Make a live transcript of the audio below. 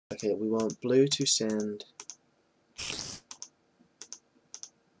Okay, we want blue to send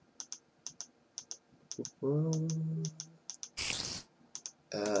blue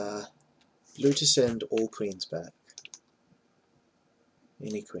to send all queens back.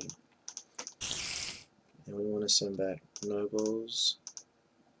 Any queen. And we want to send back nobles,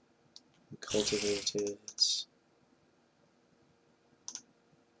 cultivated.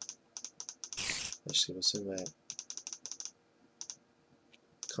 Actually, we'll send back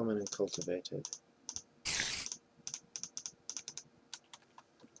common and cultivated.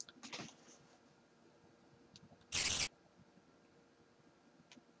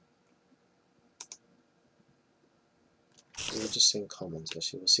 We'll just send commons.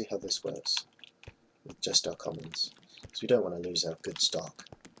 Actually, we'll see how this works with just our commons, because we don't want to lose our good stock,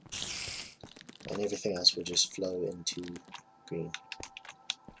 and everything else will just flow into green.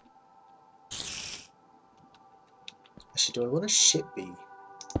 Actually, do I want a ship bee?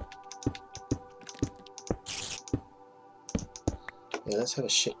 Yeah, let's have a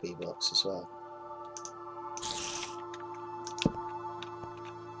ship bee box as well.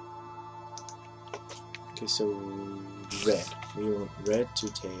 Okay, so red. We want red to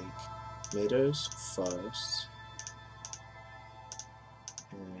take meadows, forests,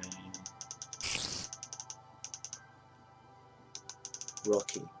 and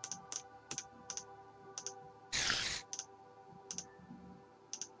rocky.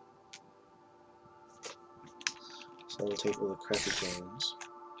 So I'll take all the crappy games,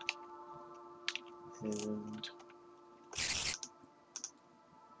 and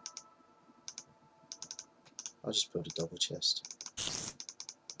I'll just build a double chest.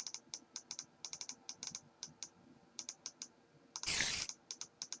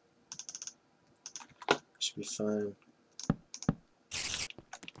 Should be fine.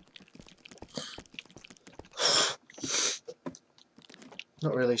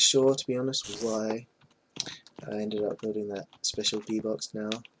 Not really sure, to be honest, why I ended up building that special bee box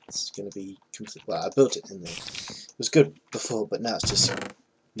now. It's going to be complete. Well, I built it in there. It was good before, but now it's just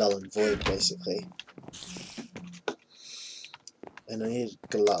null and void, basically. And I needed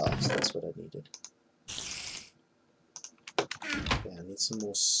glass, that's what I needed. Yeah, I need some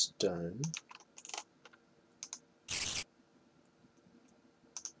more stone.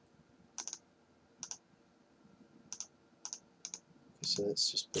 So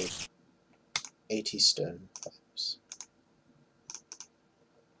let's just build 80 stone pipes.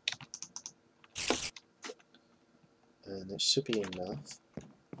 And that should be enough.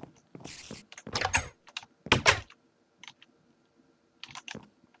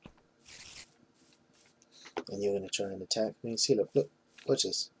 And you're going to try and attack me. See, look, watch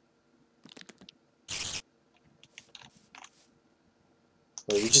this.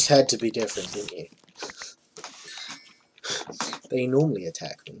 Well, you just had to be different, didn't you? They normally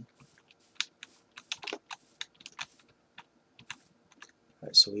attack me.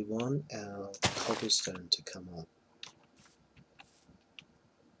 Right, so we want our cobblestone to come up.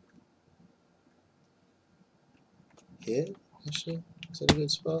 Here, actually? Is that a good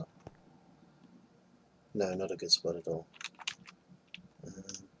spot? No, not a good spot at all.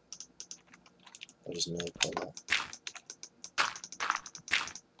 I'll just no pull up.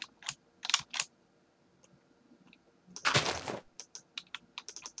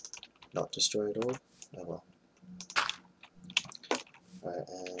 Not destroy it all? Oh well. Right,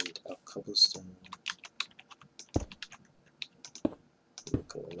 and our cobblestone will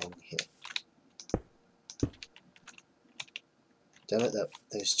go along here. Damn it,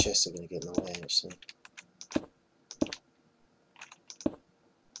 those chests are going to get in the way actually.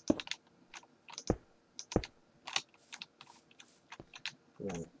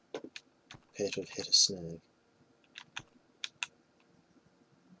 Oh, appear to have hit a snag.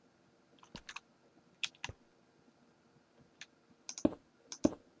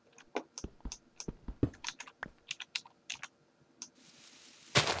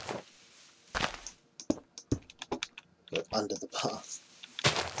 Go under the path.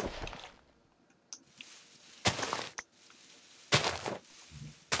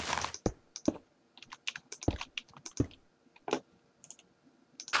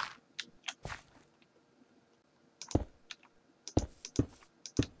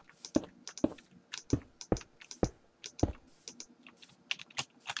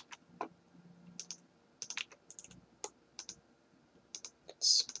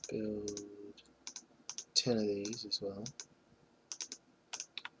 Let's build 10 of these as well.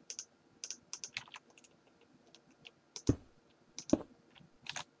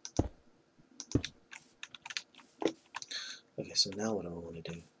 Okay, so now what do I want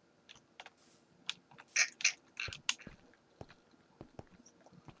to do?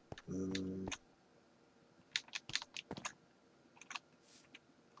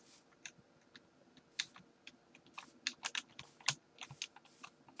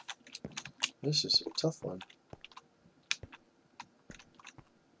 This is a tough one.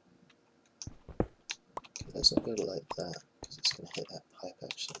 Okay, let's not go to like that, because it's going to hit that pipe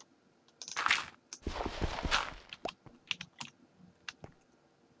actually.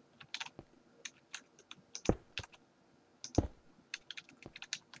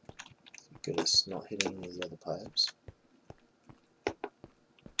 Good, it's not hitting any of the other pipes.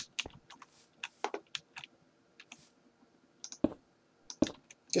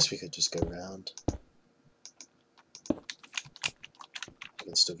 Guess we could just go round. I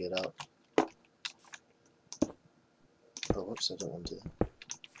can still get up. Oh, whoops, I don't want to do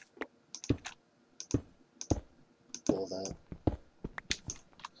that. All that.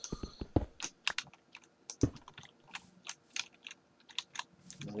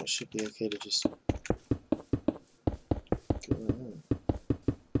 Now it should be okay to just go around.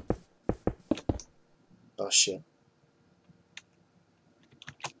 Oh shit.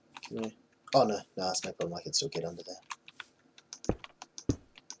 Can I? Oh no, that's no problem, I can still get under there.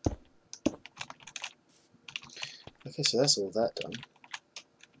 Okay, so that's all that done.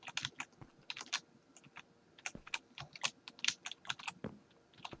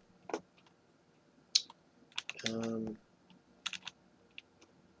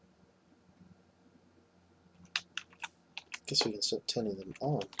 Guess we can start turning them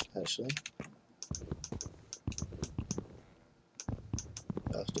on, actually.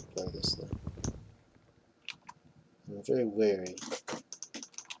 I have to blow this though. I'm very wary.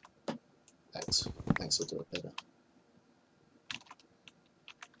 Axe will do it better.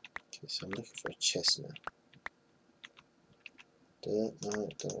 Okay, so I'm looking for a chest now. Dirt? No, I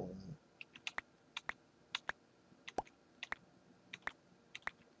don't want that.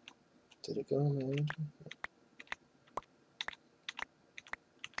 Did it go on my own?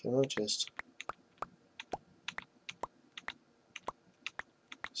 Come on, chest.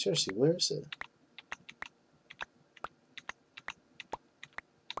 Seriously, where is it?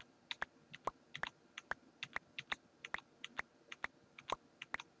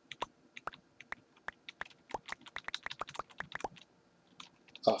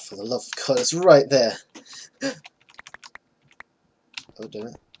 Oh, for the love of God, it's right there! Oh, damn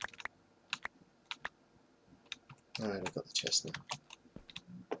it. Alright, I've got the chest now.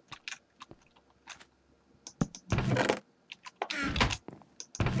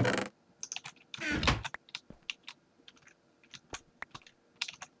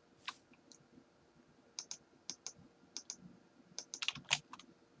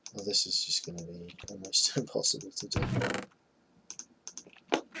 Well, this is just going to be almost impossible to do.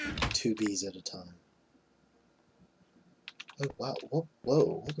 2 bees at a time. Oh wow,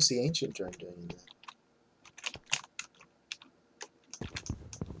 whoa, what was the ancient drone doing in there?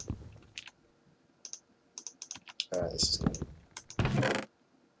 Alright, this is good.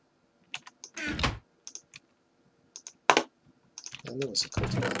 And there was a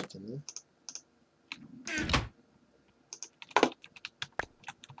cultivated in there.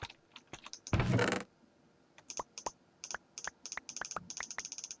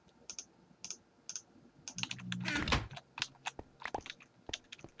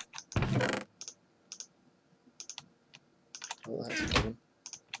 Oh, that's a problem.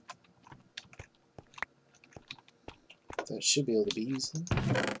 That should be all the bees then.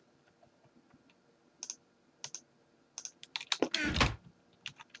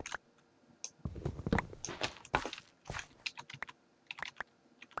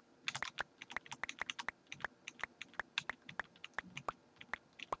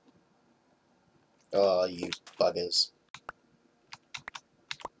 Oh, you buggers.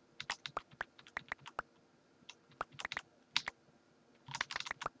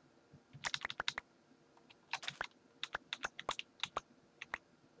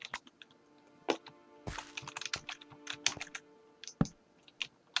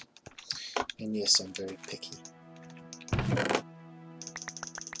 And yes, I'm very picky.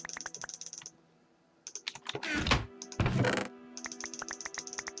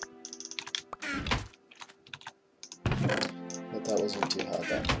 But that wasn't too hard,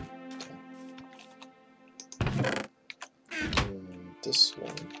 that one. Okay. This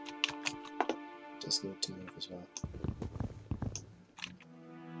one does need to move as well.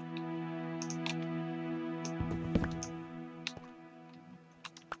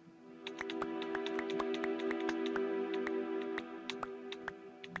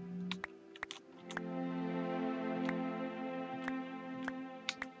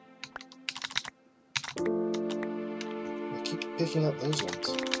 I keep picking up those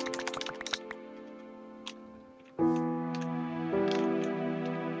ones.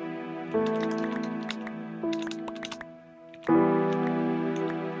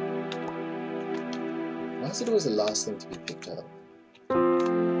 is always the last thing to be picked up.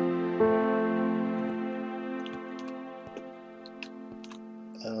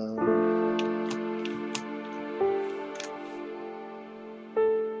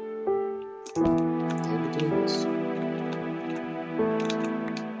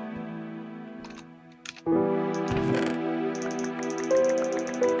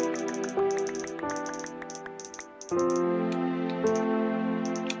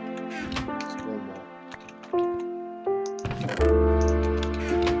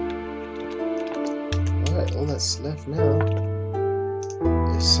 Alright, all that's left now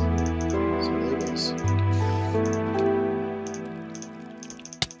is some labels.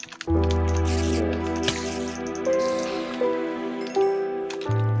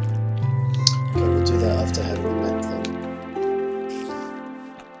 Okay, we'll do that after having the map then.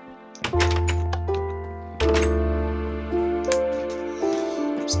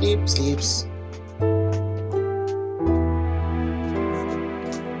 Sleep, sleeps.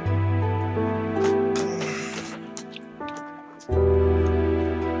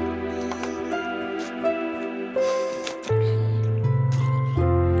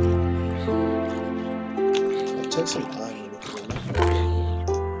 Take some time and look at the map.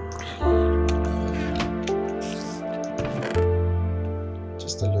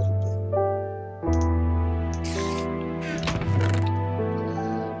 Just a little bit.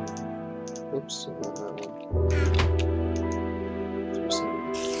 Oops, not that one. Throw some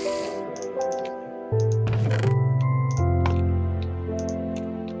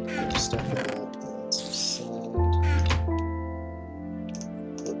stuff like that and some sand.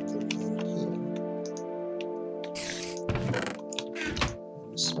 Put them in here.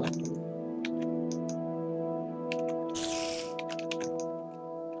 Swap them.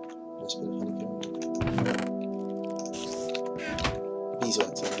 Nice bit of honeycomb.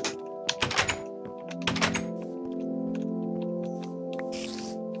 Beeswax.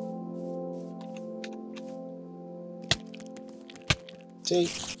 See,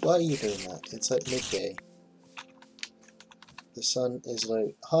 why are you doing that? It's like midday. The sun is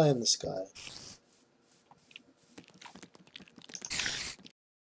like high in the sky.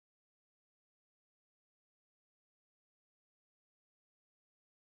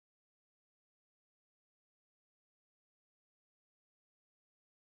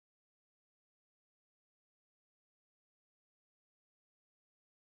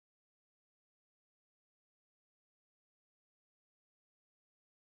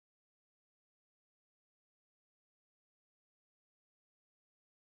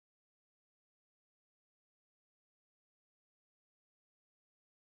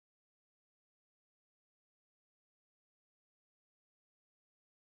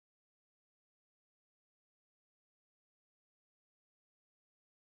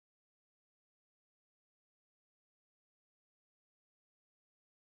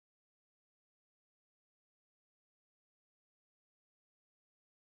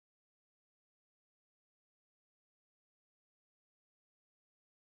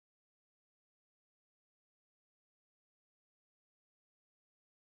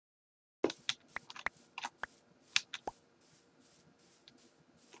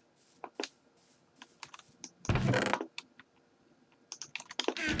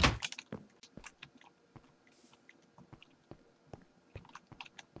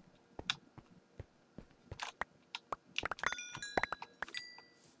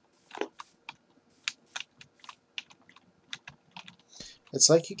 It's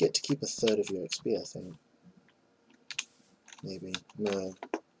like you get to keep a third of your XP, I think. Maybe. No.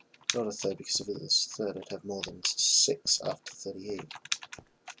 Not a third, because if it was a third, I'd have more than 6 after 38.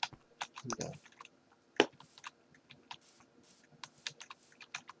 Yeah.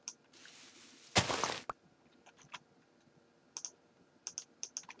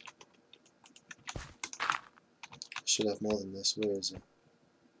 I should have more than this. Where is it?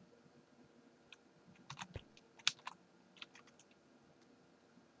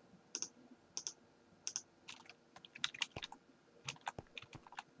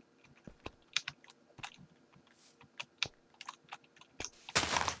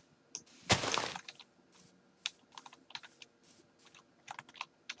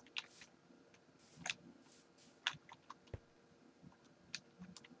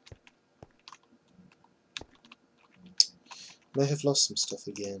 May have lost some stuff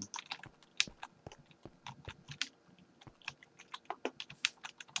again.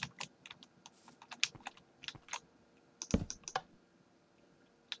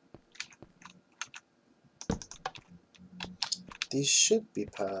 These should be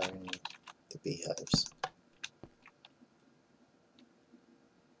powering the beehives.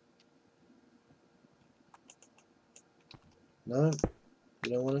 No?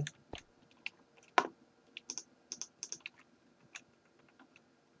 You don't want to?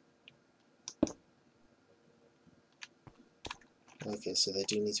 Okay, so they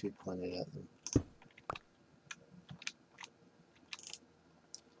do need to be pointed at them.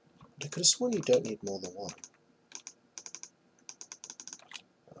 I could have sworn you don't need more than one.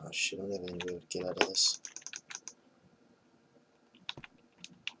 Oh shit, I'm never going to be able to get out of this.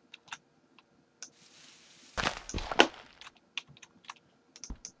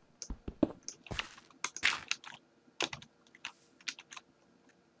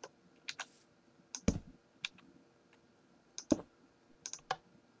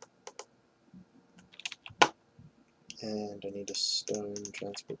 And I need a stone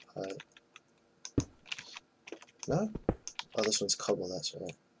transport pipe. No? Oh, this one's cobble, that's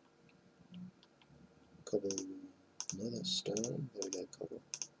right. Cobble. No, that's stone. There we go, cobble.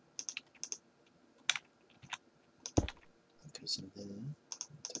 That goes in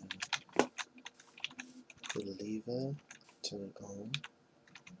there. Put a lever. Turn it on.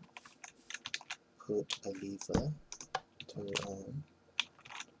 Put a lever. Turn it on.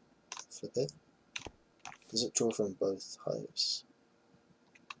 Flip it. Does it draw from both hives?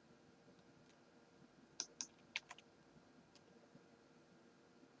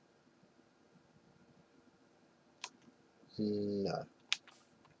 No.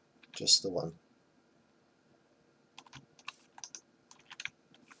 Just the one.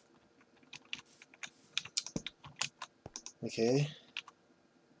 Okay.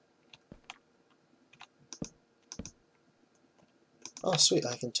 Oh sweet,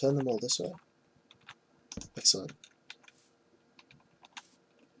 I can turn them all this way. Excellent.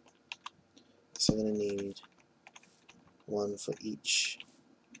 So I'm going to need one for each.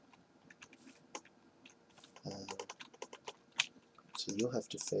 So you'll have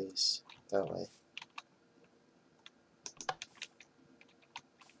to face that way.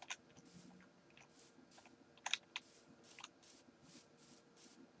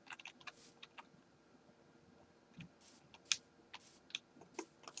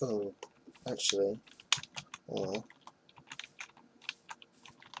 Oh, actually, or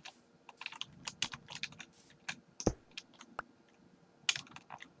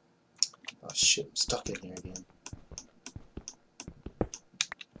oh shit, I'm stuck in here again.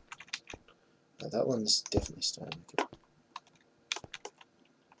 No, that one's definitely stone. Okay.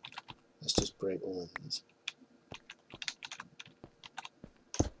 Let's just break all of these.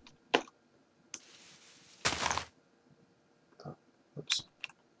 Oh, oops.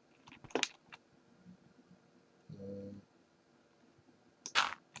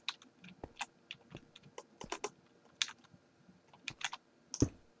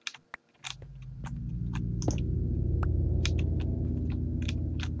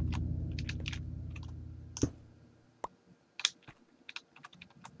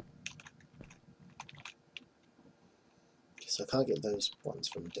 So I can't get those ones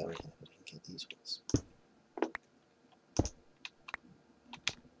from down here, but I can get these ones.